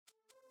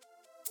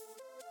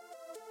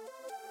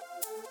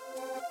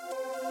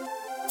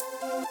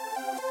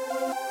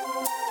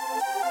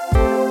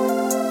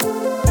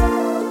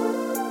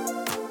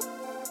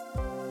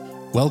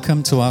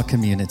Welcome to our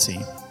community.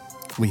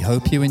 We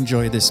hope you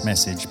enjoy this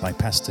message by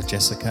Pastor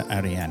Jessica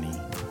Ariani.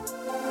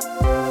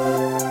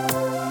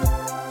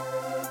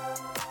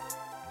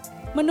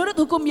 Menurut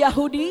hukum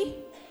Yahudi,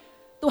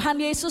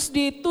 Tuhan Yesus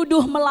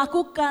dituduh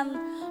melakukan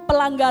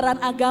pelanggaran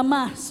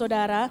agama,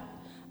 saudara.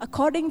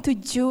 According to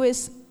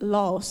Jewish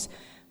laws,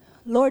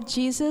 Lord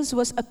Jesus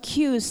was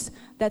accused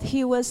that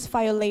he was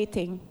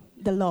violating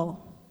the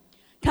law.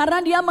 Karena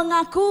dia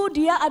mengaku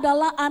dia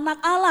adalah anak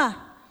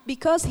Allah.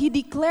 Because he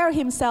declared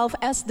himself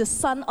as the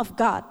Son of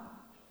God.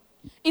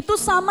 Itu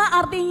sama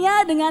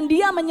artinya dengan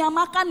dia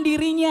menyamakan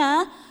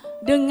dirinya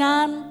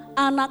dengan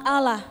anak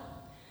Allah.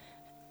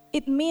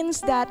 It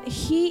means that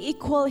he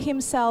equal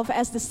himself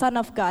as the Son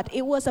of God.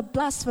 It was a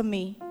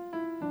blasphemy.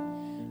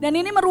 Dan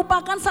ini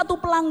merupakan satu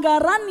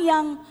pelanggaran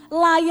yang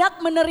layak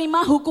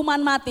menerima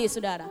hukuman mati,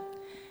 saudara.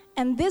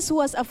 And this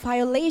was a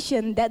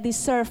violation that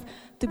deserved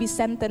to be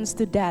sentenced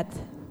to death.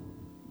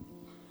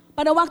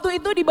 Pada waktu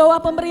itu di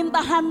bawah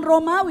pemerintahan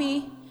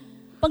Romawi,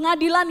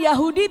 pengadilan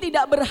Yahudi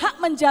tidak berhak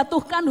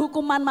menjatuhkan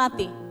hukuman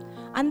mati.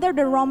 Under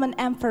the Roman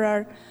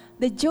emperor,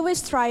 the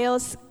Jewish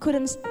trials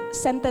couldn't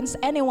sentence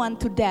anyone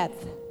to death.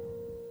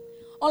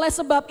 Oleh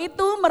sebab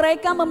itu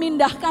mereka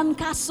memindahkan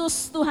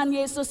kasus Tuhan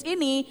Yesus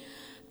ini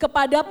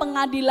kepada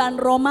pengadilan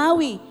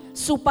Romawi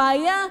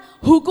supaya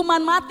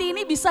hukuman mati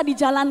ini bisa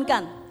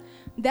dijalankan.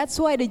 That's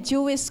why the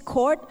Jewish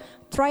court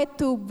tried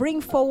to bring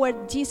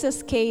forward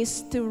Jesus'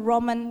 case to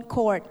Roman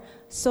court,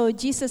 so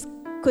Jesus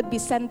could be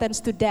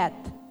sentenced to death.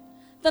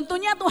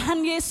 Tentunya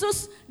Tuhan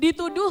Yesus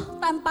dituduh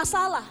tanpa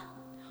salah.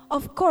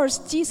 Of course,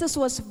 Jesus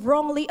was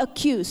wrongly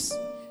accused.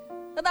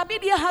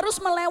 Tetapi dia harus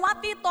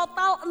melewati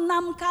total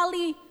 6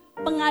 kali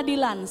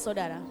pengadilan,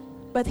 saudara.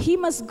 But he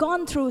must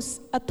gone through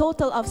a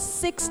total of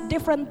 6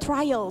 different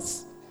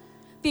trials.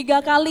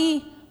 3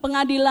 kali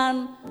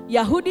pengadilan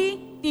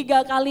Yahudi,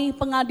 3 kali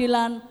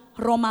pengadilan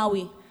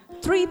Romawi.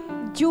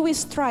 3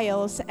 Jewish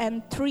trials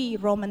and 3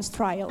 Roman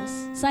trials.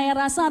 Saya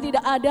rasa tidak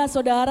ada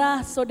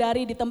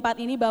saudara-saudari di tempat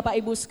ini, Bapak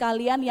Ibu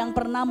sekalian, yang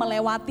pernah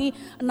melewati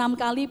 6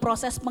 kali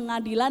proses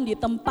pengadilan di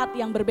tempat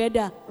yang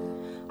berbeda.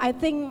 I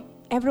think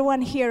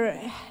everyone here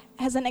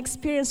has an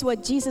experience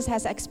what Jesus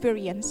has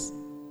experienced.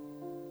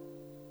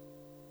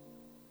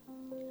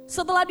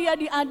 Setelah dia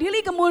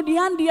diadili,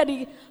 kemudian dia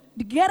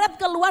digeret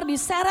keluar,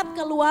 diseret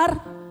keluar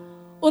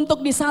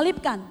untuk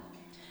disalibkan.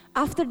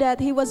 After that,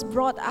 he was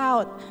brought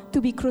out to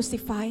be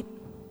crucified.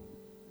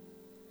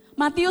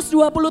 Matius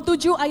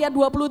 27 ayat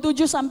 27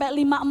 sampai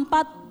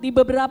 54 di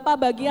beberapa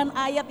bagian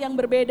ayat yang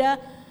berbeda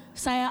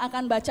saya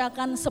akan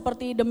bacakan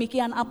seperti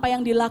demikian apa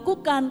yang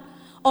dilakukan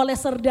oleh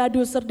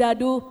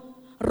serdadu-serdadu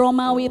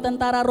Romawi,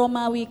 tentara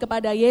Romawi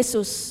kepada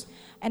Yesus.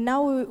 And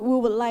now we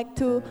would like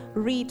to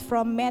read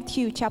from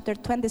Matthew chapter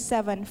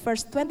 27,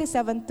 verse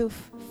 27 to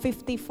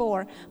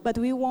 54, but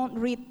we won't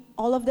read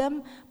all of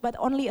them, but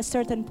only a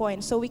certain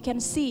point, so we can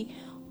see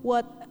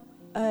what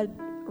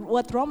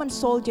Roman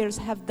soldiers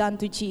have done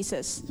to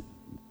Jesus.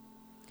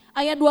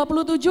 Ayat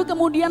 27,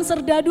 kemudian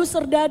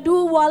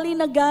serdadu-serdadu wali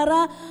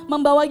negara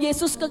membawa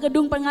Yesus ke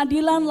gedung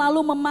pengadilan lalu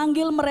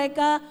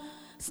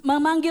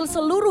memanggil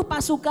seluruh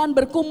pasukan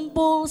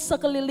berkumpul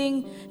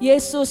sekeliling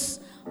Yesus.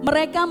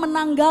 Mereka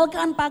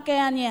menanggalkan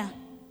pakaiannya.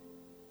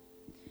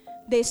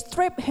 They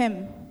strip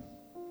him.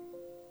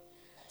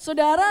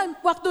 Saudara,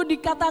 waktu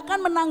dikatakan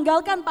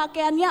menanggalkan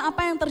pakaiannya,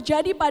 apa yang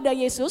terjadi pada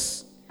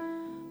Yesus?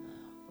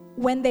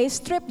 When they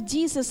stripped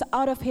Jesus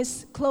out of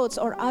his clothes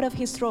or out of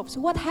his robes,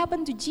 what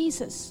happened to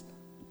Jesus?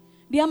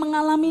 Dia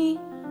mengalami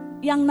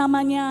yang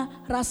namanya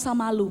rasa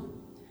malu.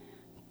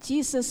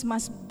 Jesus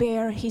must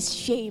bear his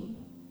shame.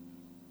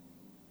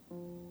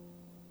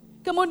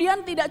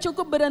 Kemudian tidak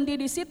cukup berhenti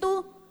di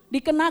situ,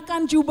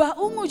 dikenakan jubah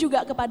ungu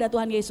juga kepada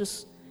Tuhan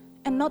Yesus.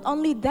 And not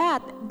only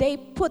that, they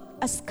put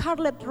a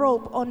scarlet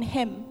robe on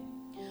him.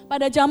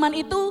 Pada zaman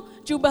itu,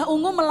 jubah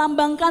ungu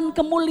melambangkan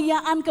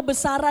kemuliaan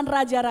kebesaran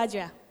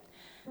raja-raja.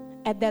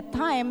 At that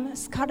time,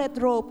 scarlet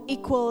robe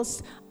equals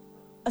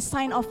a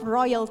sign of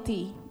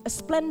royalty, a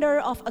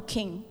splendor of a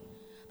king.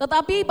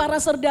 Tetapi para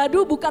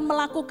serdadu bukan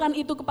melakukan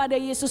itu kepada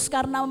Yesus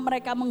karena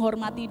mereka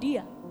menghormati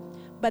dia.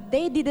 But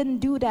they didn't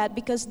do that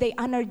because they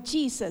honor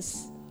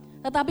Jesus.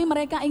 Tetapi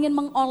mereka ingin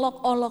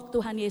mengolok-olok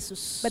Tuhan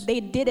Yesus. But they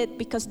did it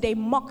because they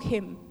mock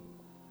him.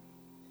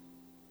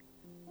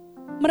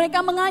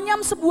 Mereka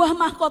menganyam sebuah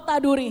mahkota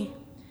duri.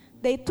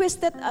 They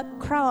twisted a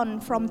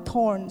crown from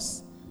thorns.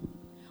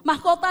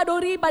 Mahkota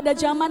duri pada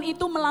zaman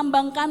itu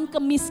melambangkan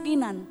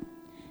kemiskinan.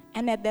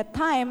 And at that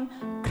time,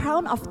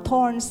 crown of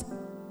thorns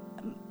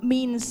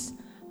means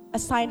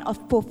a sign of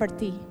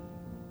poverty.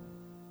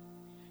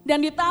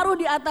 Dan ditaruh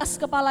di atas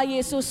kepala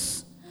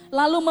Yesus.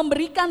 Lalu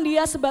memberikan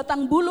dia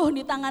sebatang buluh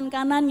di tangan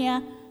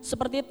kanannya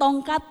seperti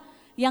tongkat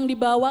yang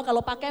dibawa.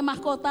 Kalau pakai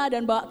mahkota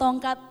dan bawa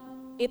tongkat,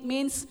 it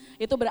means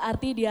itu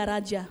berarti dia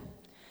raja.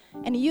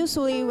 And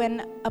usually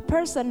when a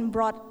person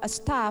brought a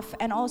staff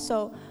and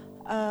also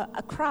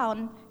a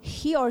crown,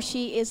 he or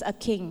she is a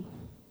king.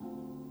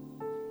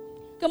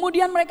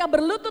 Kemudian mereka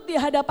berlutut di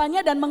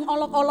hadapannya dan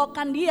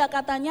mengolok-olokkan dia,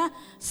 katanya,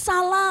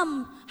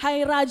 "Salam,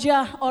 hai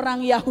raja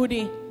orang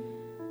Yahudi."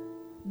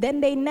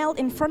 Then they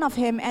knelt in front of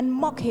him and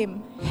mocked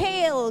him.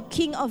 Hail,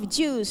 King of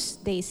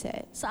Jews, they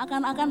said.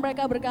 Seakan-akan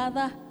mereka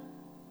berkata,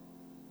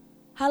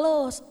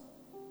 halo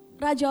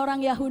Raja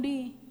orang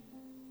Yahudi,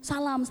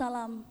 salam,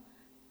 salam.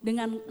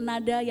 Dengan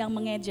nada yang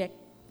mengejek.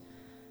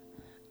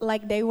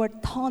 Like they were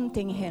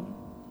taunting him.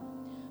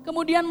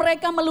 Kemudian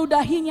mereka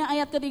meludahinya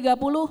ayat ke-30.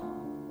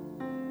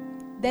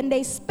 Then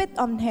they spit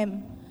on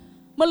him.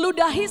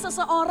 Meludahi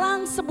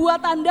seseorang sebuah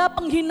tanda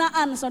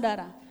penghinaan,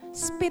 saudara.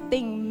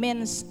 Spitting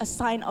means a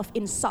sign of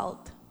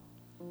insult.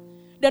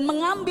 Dan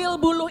mengambil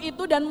buluh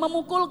itu dan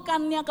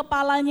memukulkannya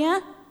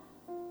kepalanya.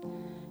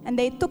 And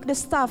they took the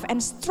staff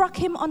and struck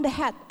him on the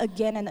head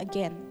again and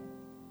again.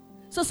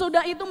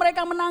 Sesudah itu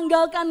mereka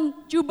menanggalkan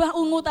jubah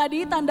ungu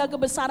tadi, tanda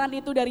kebesaran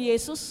itu dari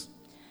Yesus.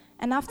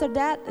 And after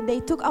that,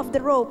 they took off the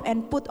robe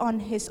and put on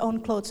his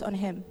own clothes on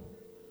him.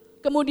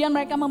 Kemudian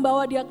mereka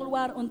membawa dia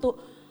keluar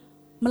untuk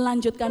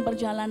melanjutkan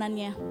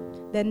perjalanannya.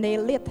 Then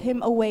they led him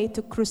away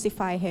to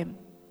crucify him.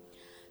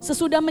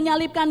 Sesudah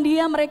menyalibkan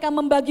dia, mereka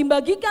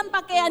membagi-bagikan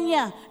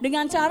pakaiannya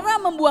dengan cara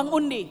membuang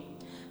undi.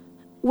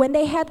 When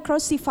they had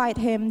crucified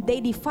him, they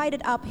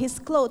divided up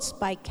his clothes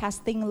by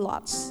casting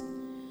lots.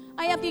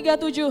 Ayat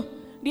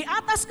 37, di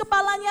atas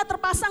kepalanya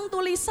terpasang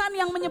tulisan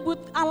yang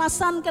menyebut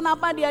alasan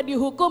kenapa dia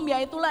dihukum,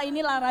 yaitulah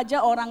inilah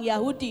Raja orang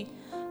Yahudi.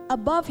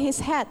 Above his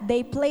head,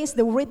 they placed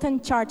the written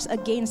charge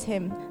against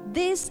him.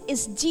 This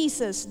is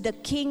Jesus, the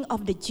King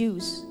of the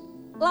Jews.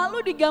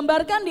 Lalu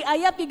digambarkan di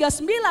ayat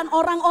 39,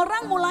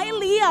 orang-orang mulai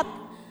lihat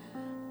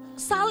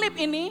salib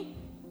ini.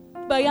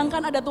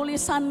 Bayangkan ada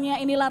tulisannya,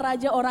 inilah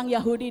Raja orang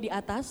Yahudi di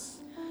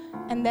atas.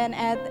 And then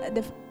at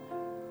the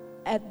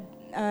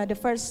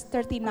verse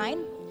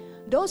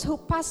 39, those who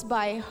passed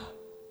by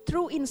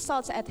threw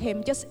insults at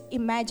him. Just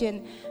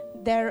imagine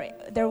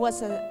there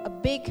was a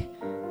big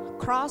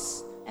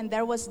cross and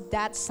there was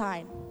that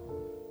sign.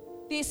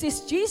 This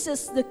is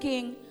Jesus, the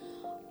King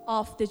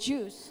of the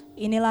Jews.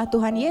 Inilah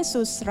Tuhan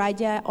Yesus,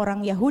 Raja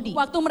orang Yahudi.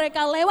 Waktu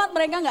mereka lewat,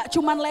 mereka nggak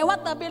cuman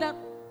lewat, tapi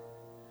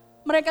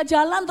mereka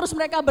jalan terus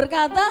mereka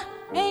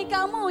berkata,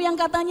 kamu yang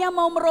katanya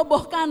mau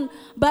merobohkan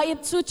bait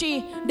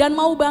suci dan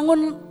mau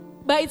bangun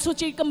bait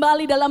suci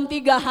kembali dalam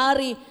 3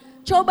 hari.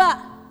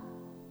 Coba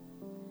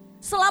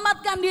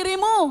selamatkan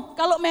dirimu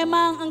kalau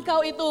memang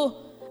engkau itu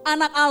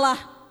anak Allah.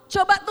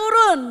 Coba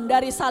turun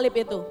dari salib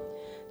itu.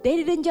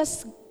 They didn't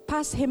just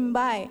pass him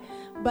by,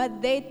 but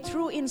they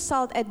threw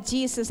insult at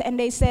Jesus and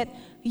they said,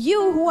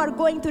 you who are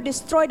going to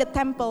destroy the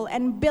temple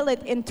and build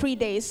it in 3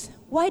 days,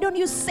 why don't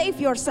you save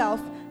yourself?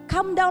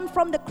 Come down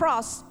from the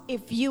cross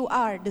if you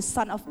are the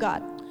Son of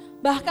God.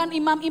 Bahkan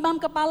imam-imam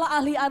kepala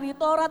ahli-ahli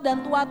Taurat dan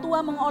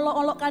tua-tua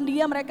mengolok-olokkan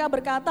dia. Mereka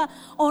berkata,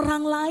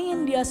 orang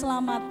lain dia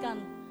selamatkan.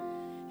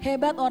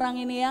 Hebat orang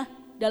ini ya,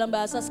 dalam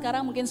bahasa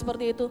sekarang mungkin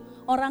seperti itu.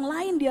 Orang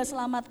lain dia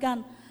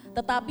selamatkan,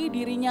 tetapi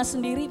dirinya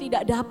sendiri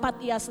tidak dapat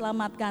ia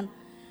selamatkan.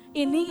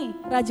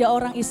 Ini Raja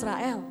orang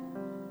Israel.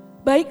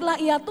 Baiklah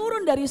ia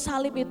turun dari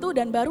salib itu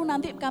dan baru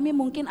nanti kami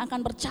mungkin akan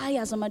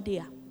percaya sama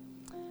dia.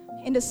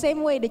 In the same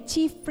way, the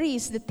chief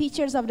priests, the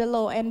teachers of the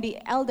law, and the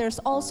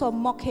elders also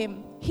mock him.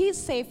 He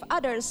saved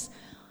others.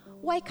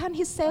 Why can't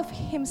he save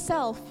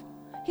himself?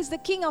 He's the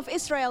King of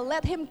Israel.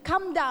 Let him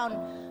come down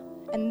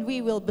and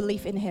we will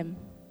believe in him.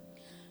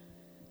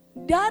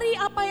 Dari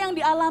apa yang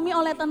dialami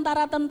oleh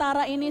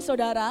tentara-tentara ini,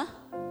 saudara,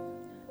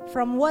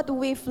 from what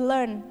we've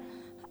learned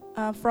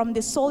from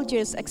the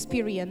soldiers'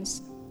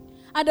 experience,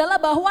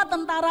 adalah bahwa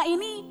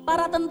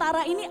para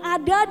tentara ini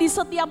ada di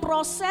setiap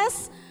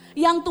proses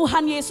yang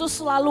Tuhan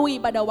Yesus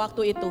lalui pada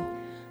waktu itu.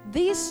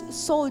 These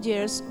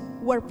soldiers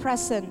were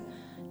present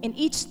in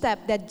each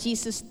step that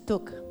Jesus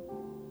took.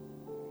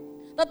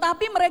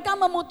 Tetapi mereka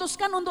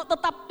memutuskan untuk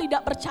tetap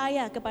tidak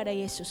percaya kepada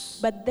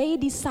Yesus. But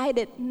they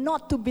decided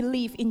not to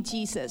believe in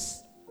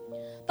Jesus.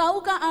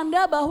 Tahukah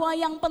Anda bahwa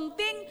yang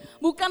penting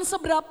bukan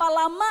seberapa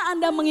lama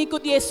Anda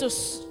mengikut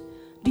Yesus?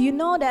 Do you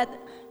know that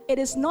it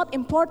is not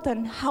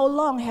important how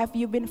long have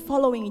you been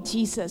following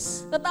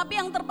Jesus? Tetapi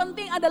yang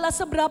terpenting adalah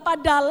seberapa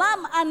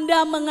dalam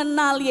Anda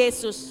mengenal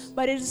Yesus.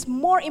 But it is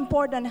more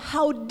important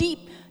how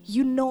deep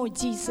you know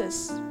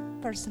Jesus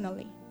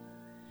personally.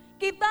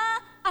 Kita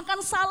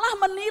akan salah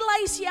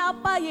menilai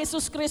siapa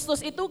Yesus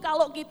Kristus itu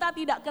kalau kita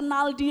tidak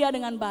kenal dia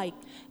dengan baik.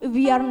 If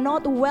we are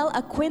not well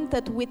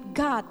acquainted with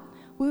God,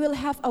 we will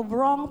have a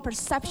wrong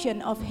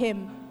perception of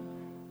Him.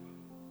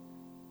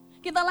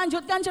 Kita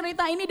lanjutkan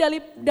cerita ini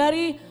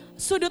dari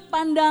sudut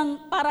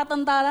pandang para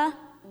tentara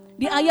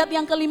di ayat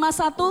yang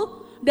ke-51,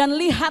 dan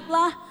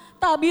lihatlah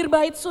tabir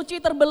bait suci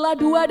terbelah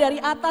 2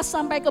 dari atas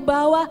sampai ke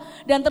bawah,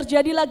 dan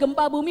terjadilah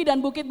gempa bumi dan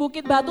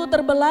bukit-bukit batu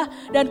terbelah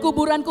dan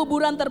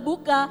kuburan-kuburan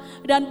terbuka,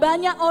 dan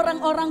banyak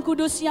orang-orang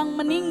kudus yang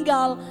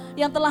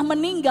telah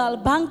meninggal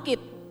bangkit.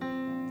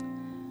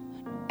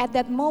 At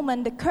that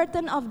moment the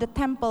curtain of the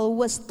temple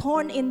was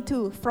torn in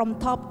two from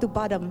top to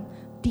bottom.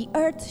 The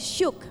earth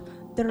shook,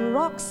 the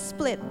rocks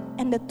split,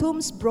 and the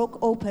tombs broke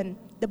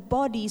open. The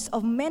bodies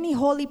of many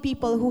holy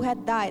people who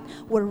had died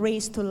were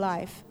raised to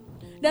life.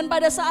 Dan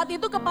pada saat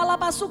itu kepala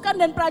pasukan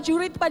dan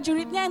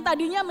prajurit-prajuritnya yang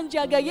tadinya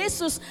menjaga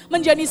Yesus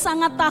menjadi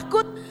sangat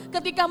takut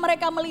ketika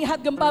mereka melihat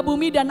gempa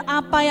bumi dan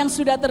apa yang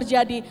sudah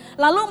terjadi.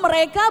 Lalu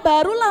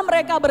barulah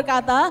mereka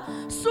berkata,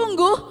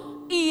 sungguh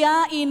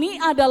ia ini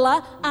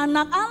adalah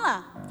anak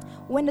Allah.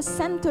 When the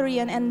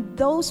centurion and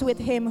those with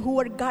him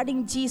who were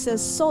guarding Jesus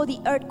saw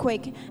the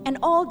earthquake and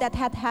all that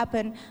had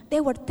happened,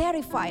 they were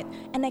terrified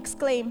and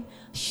exclaimed,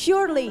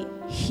 surely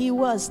he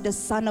was the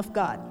Son of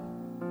God.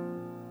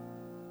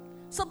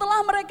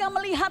 Setelah mereka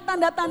melihat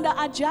tanda-tanda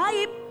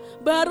ajaib,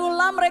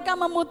 barulah mereka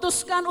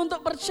memutuskan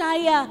untuk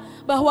percaya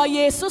bahwa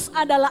Yesus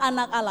adalah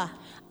anak Allah.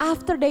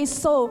 After they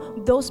saw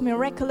those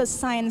miraculous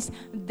signs,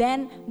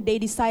 then they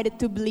decided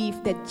to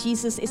believe that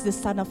Jesus is the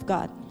Son of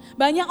God.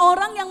 Banyak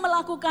orang yang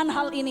melakukan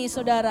hal ini,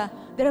 saudara.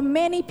 There are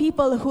many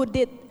people who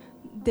did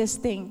this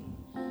thing.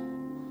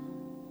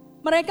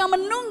 Mereka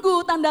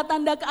menunggu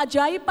tanda-tanda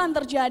keajaiban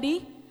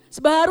terjadi.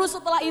 Baru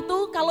setelah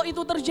itu, kalau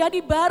itu terjadi,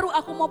 baru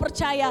aku mau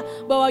percaya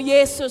bahwa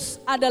Yesus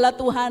adalah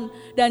Tuhan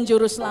dan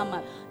Juru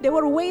Selamat. They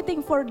were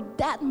waiting for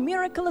that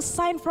miraculous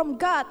sign from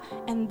God,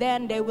 and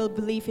then they will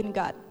believe in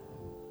God.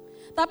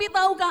 Tapi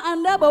tahukah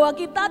Anda bahwa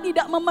kita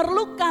tidak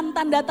memerlukan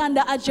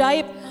tanda-tanda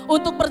ajaib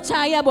untuk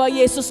percaya bahwa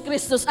Yesus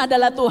Kristus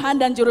adalah Tuhan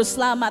dan Juru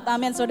Selamat.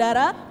 Amin,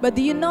 saudara. But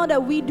do you know that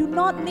we do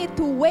not need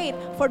to wait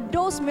for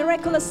those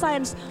miraculous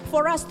signs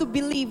for us to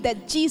believe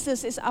that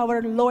Jesus is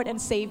our Lord and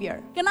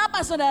Savior?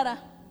 Kenapa, saudara?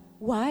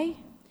 Why?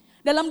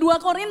 Dalam 2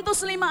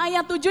 Korintus 5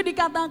 ayat 7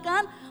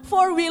 dikatakan,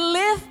 for we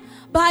live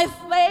by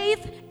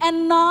faith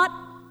and not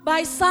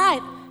by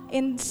sight.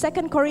 In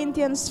 2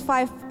 Corinthians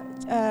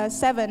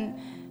 5:7,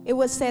 it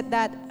was said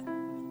that,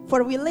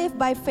 for we live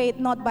by faith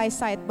not by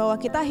sight. Bahwa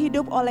kita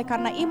hidup oleh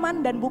karena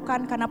iman dan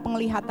bukan karena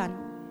penglihatan.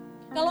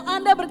 Kalau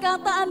Anda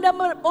berkata Anda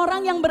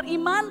orang yang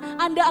beriman,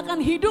 Anda akan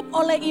hidup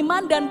oleh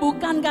iman dan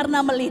bukan karena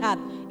melihat.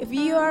 If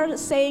you are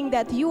saying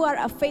that you are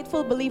a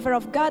faithful believer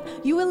of God,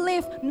 you will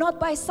live not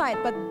by sight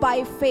but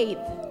by faith.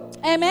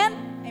 Amen.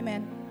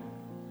 Amen.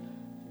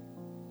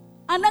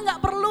 Anda nggak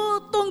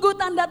perlu tunggu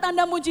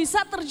tanda-tanda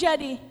mujizat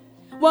terjadi.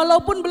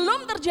 Walaupun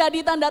belum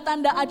terjadi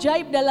tanda-tanda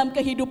ajaib dalam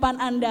kehidupan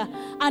Anda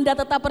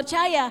tetap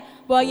percaya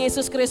bahwa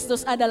Yesus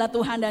Kristus adalah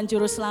Tuhan dan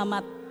Juru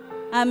Selamat.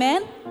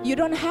 Amen. You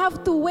don't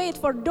have to wait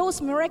for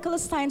those miraculous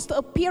signs to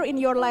appear in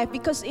your life,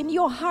 because in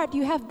your heart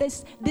you have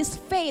this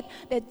faith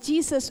that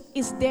Jesus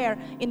is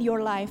there in your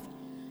life.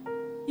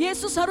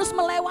 Yesus harus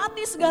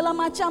melewati segala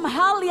macam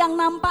hal yang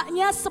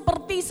nampaknya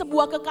seperti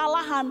sebuah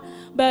kekalahan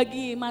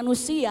bagi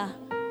manusia.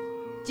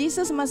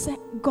 Jesus must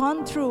have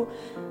gone through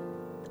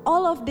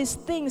all of these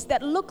things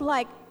that look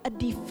like a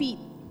defeat.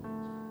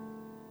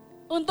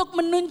 Untuk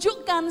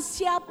menunjukkan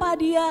siapa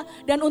dia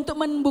dan untuk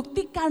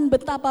membuktikan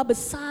betapa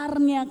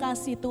besarnya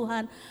kasih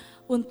Tuhan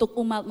untuk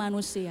umat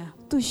manusia.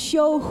 To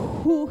show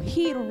who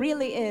he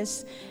really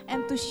is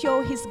and to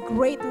show his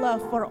great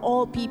love for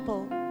all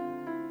people.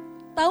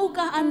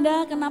 Tahukah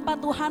Anda kenapa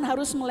Tuhan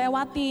harus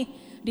melewati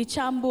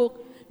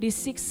dicambuk,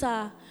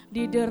 disiksa,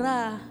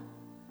 didera,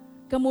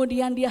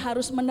 kemudian dia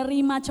harus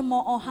menerima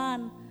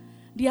cemoohan.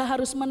 Dia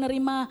harus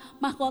menerima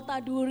mahkota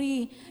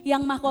duri.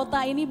 Yang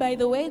mahkota ini by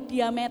the way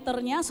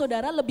diameternya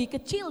saudara lebih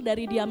kecil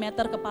dari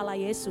diameter kepala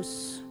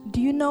Yesus.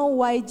 Do you know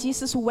why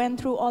Jesus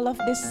went through all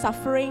of this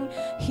suffering?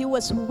 He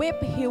was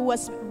whipped, he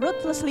was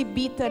ruthlessly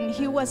beaten,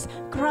 he was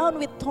crowned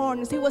with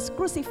thorns, he was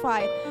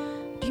crucified.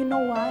 Do you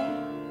know why?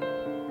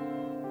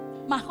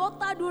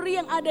 Mahkota duri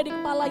yang ada di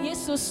kepala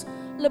Yesus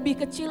lebih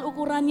kecil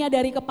ukurannya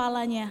dari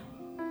kepalanya.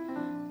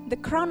 The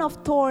crown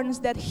of thorns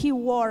that he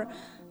wore,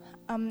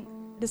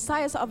 the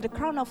size of the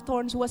crown of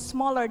thorns was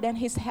smaller than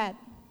his head.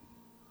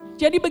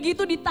 Jadi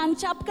begitu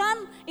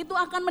ditancapkan, itu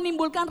akan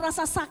menimbulkan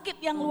rasa sakit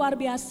yang luar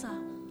biasa.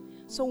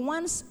 So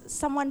once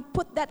someone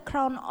put that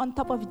crown on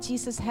top of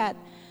Jesus' head,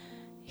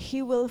 he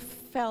will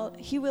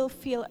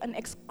feel an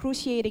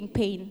excruciating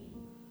pain.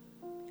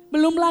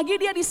 Belum lagi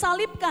dia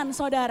disalibkan,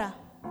 saudara.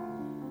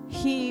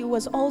 He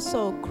was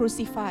also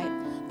crucified.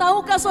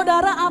 Tahukah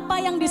saudara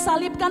apa yang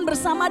disalibkan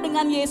bersama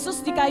dengan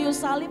Yesus di kayu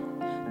salib?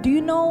 Do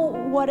you know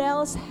what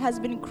else has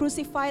been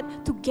crucified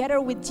together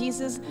with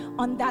Jesus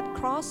on that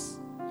cross?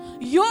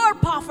 Your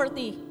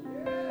poverty.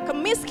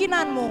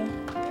 Kemiskinanmu.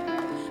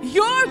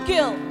 Your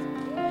guilt.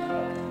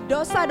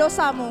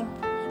 Dosa-dosamu.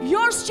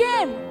 Your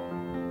shame.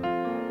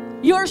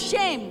 Your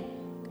shame.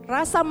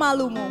 Rasa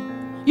malumu.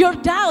 Your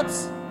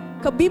doubts.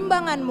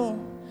 Kebimbanganmu.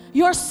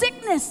 Your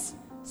sickness.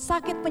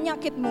 Sakit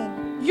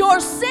penyakitmu. Your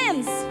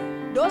sins.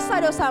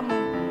 Dosa-dosamu.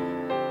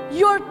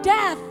 Your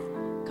death.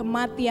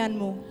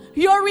 Kematianmu.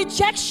 Your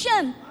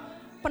rejection,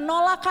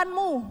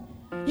 penolakanmu.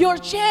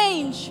 Your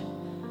change,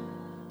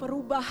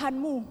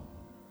 perubahanmu.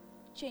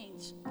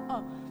 Change,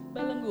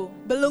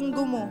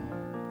 belenggumu.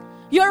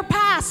 Your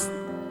past,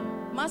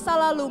 masa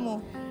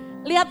lalumu.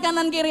 Lihat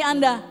kanan kiri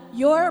Anda,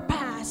 your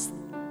past.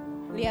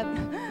 Lihat,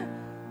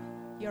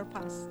 your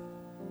past.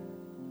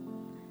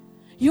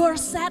 Your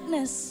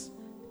sadness,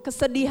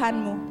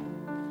 kesedihanmu,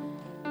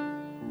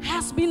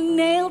 has been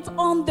nailed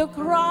on the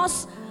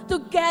cross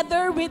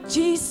together with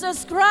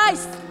Jesus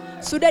Christ.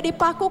 Sudah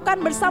dipakukan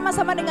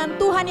bersama-sama dengan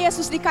Tuhan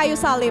Yesus di kayu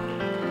salib.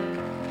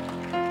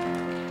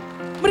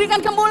 berikan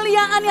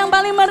kemuliaan yang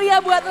paling meriah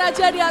buat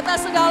Raja di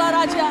atas segala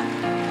raja.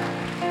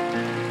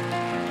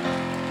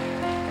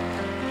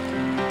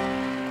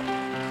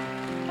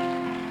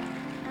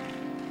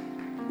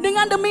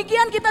 Dengan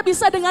demikian kita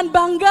bisa dengan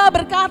bangga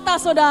berkata,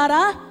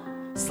 saudara,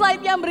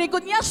 slide yang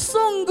berikutnya,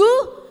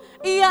 sungguh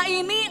ia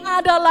ini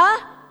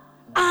adalah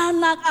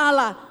anak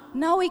Allah.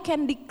 Now we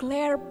can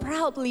declare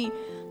proudly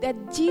that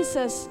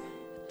Jesus,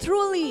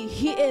 truly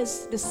He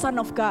is the Son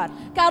of God.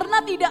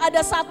 Karena tidak ada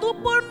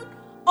satupun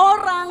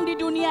orang di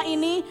dunia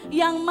ini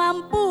yang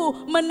mampu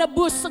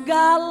menebus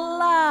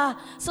segala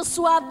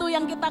sesuatu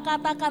yang kita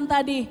katakan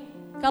tadi,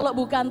 kalau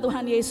bukan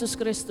Tuhan Yesus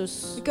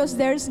Kristus. Because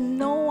there's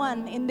no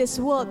one in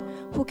this world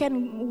who can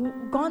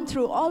gone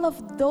through all of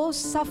those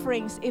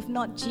sufferings if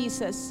not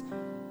Jesus.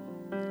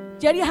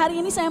 Jadi hari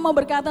ini saya mau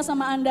berkata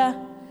sama Anda,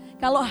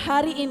 kalau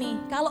hari ini,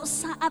 kalau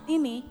saat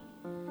ini,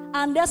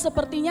 Anda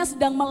sepertinya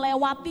sedang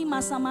melewati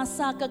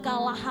masa-masa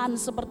kekalahan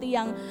seperti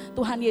yang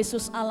Tuhan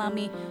Yesus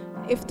alami.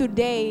 If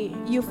today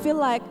you feel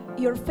like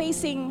you're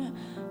facing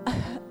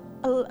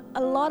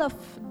a lot of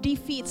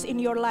defeats in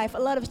your life,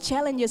 a lot of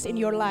challenges in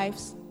your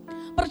lives,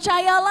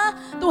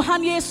 percayalah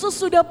Tuhan Yesus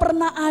sudah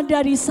pernah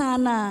ada di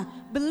sana.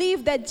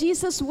 believe that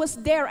Jesus was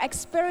there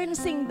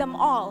experiencing them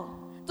all.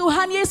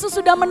 Tuhan Yesus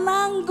sudah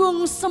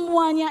menanggung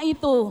semuanya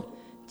itu.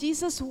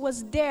 Jesus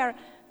was there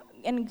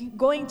and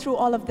going through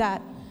all of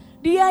that.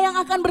 Dia yang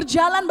akan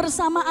berjalan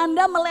bersama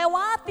Anda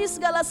melewati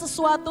segala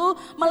sesuatu,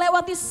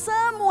 melewati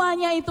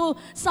semuanya itu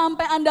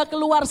sampai Anda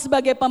keluar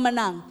sebagai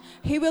pemenang.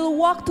 He will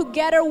walk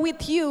together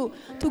with you,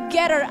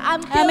 together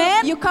until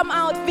Amen. you come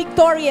out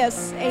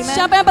victorious. Amen.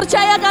 Siapa yang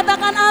percaya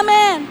katakan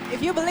amin.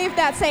 If you believe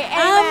that, say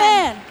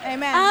Amin.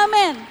 amen. Amen.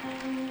 Amin.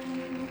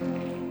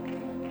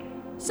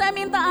 Saya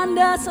minta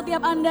Anda,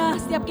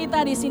 setiap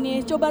kita di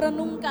sini, coba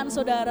renungkan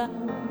saudara.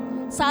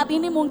 Saat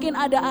ini mungkin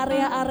ada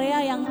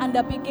area-area yang Anda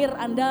pikir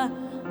Anda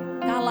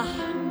kalah.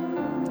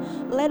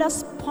 Let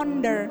us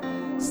ponder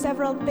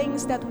several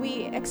things that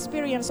we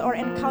experience or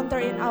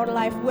encounter in our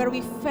life where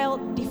we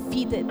felt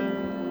defeated.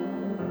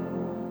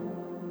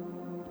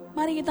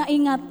 Mari kita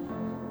ingat,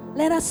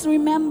 let us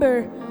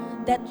remember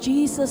that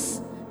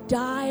Jesus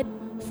died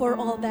for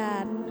all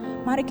that.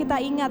 Mari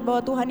kita ingat bahwa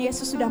Tuhan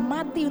Yesus sudah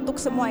mati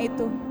untuk semua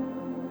itu.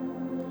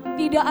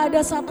 Tidak ada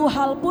satu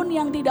hal pun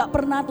yang tidak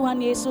pernah Tuhan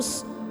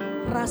Yesus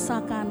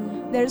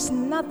rasakan. There's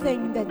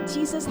nothing that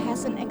Jesus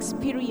hasn't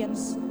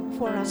experienced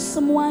for us.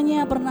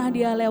 Semuanya pernah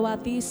dia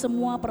lewati,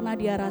 semua pernah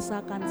dia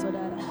rasakan,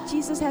 saudara.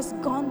 Jesus has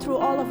gone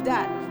through all of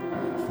that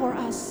for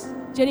us.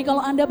 Jadi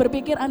kalau Anda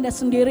berpikir Anda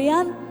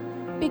sendirian,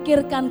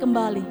 pikirkan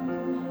kembali.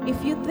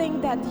 If you think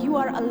that you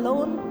are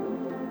alone,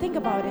 think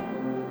about it.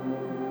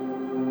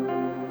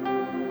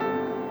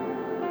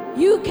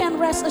 You can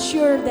rest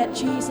assured that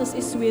Jesus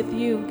is with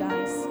you,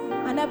 guys.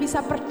 Anda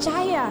bisa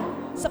percaya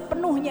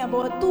sepenuhnya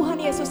bahwa Tuhan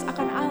Yesus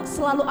akan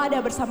selalu ada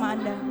bersama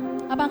Anda.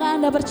 Apakah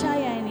Anda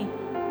percaya ini?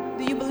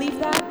 Do you believe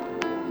that?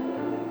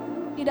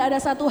 Tidak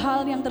ada satu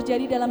hal yang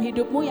terjadi dalam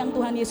hidupmu yang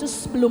Tuhan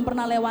Yesus belum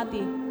pernah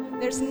lewati.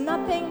 There's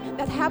nothing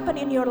that happened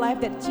in your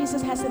life that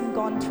Jesus hasn't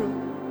gone through.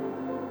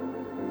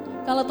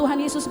 Kalau Tuhan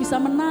Yesus bisa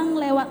menang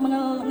lewat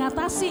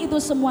mengatasi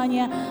itu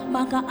semuanya,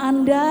 maka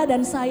Anda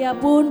dan saya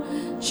pun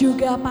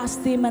juga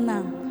pasti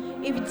menang.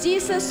 If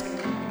Jesus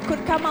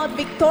could come out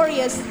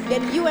victorious,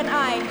 then you and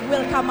I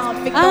will come out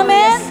victorious.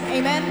 Amen.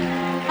 Amen.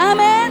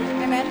 Amin.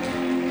 Amen.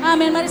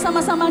 Amin. Mari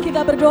sama-sama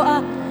kita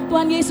berdoa.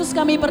 Tuhan Yesus,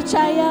 kami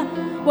percaya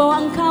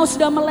bahwa Engkau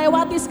sudah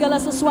melewati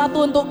segala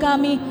sesuatu untuk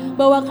kami,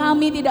 bahwa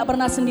kami tidak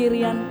pernah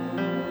sendirian.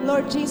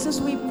 Lord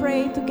Jesus, we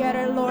pray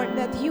together, Lord,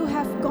 that you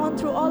have gone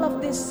through all of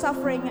this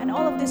suffering and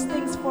all of these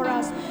things for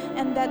us,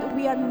 and that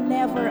we are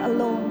never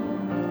alone.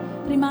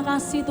 Terima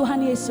kasih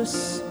Tuhan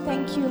Yesus.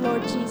 Thank you,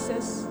 Lord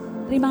Jesus.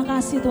 Terima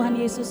kasih Tuhan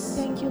Yesus.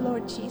 Thank you,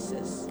 Lord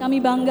Jesus.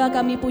 Kami bangga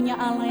kami punya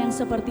Allah yang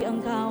seperti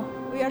Engkau.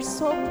 We are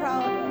so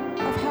proud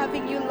of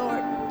having you,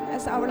 Lord,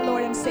 as our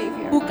Lord and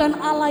Savior. Bukan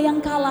Allah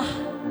yang kalah.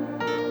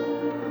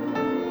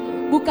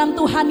 Bukan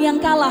Tuhan yang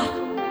kalah.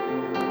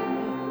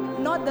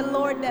 Not the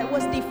Lord that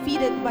was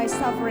defeated by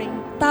suffering,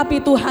 Tapi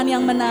Tuhan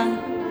yang menang.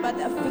 but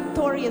a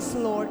victorious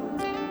Lord.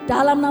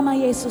 Dalam nama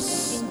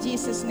Yesus. In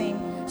Jesus' name.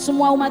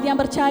 Semua umat yang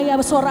percaya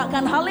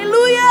bersorakkan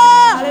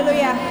haleluya.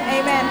 Hallelujah.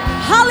 Amen.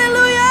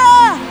 Haleluya.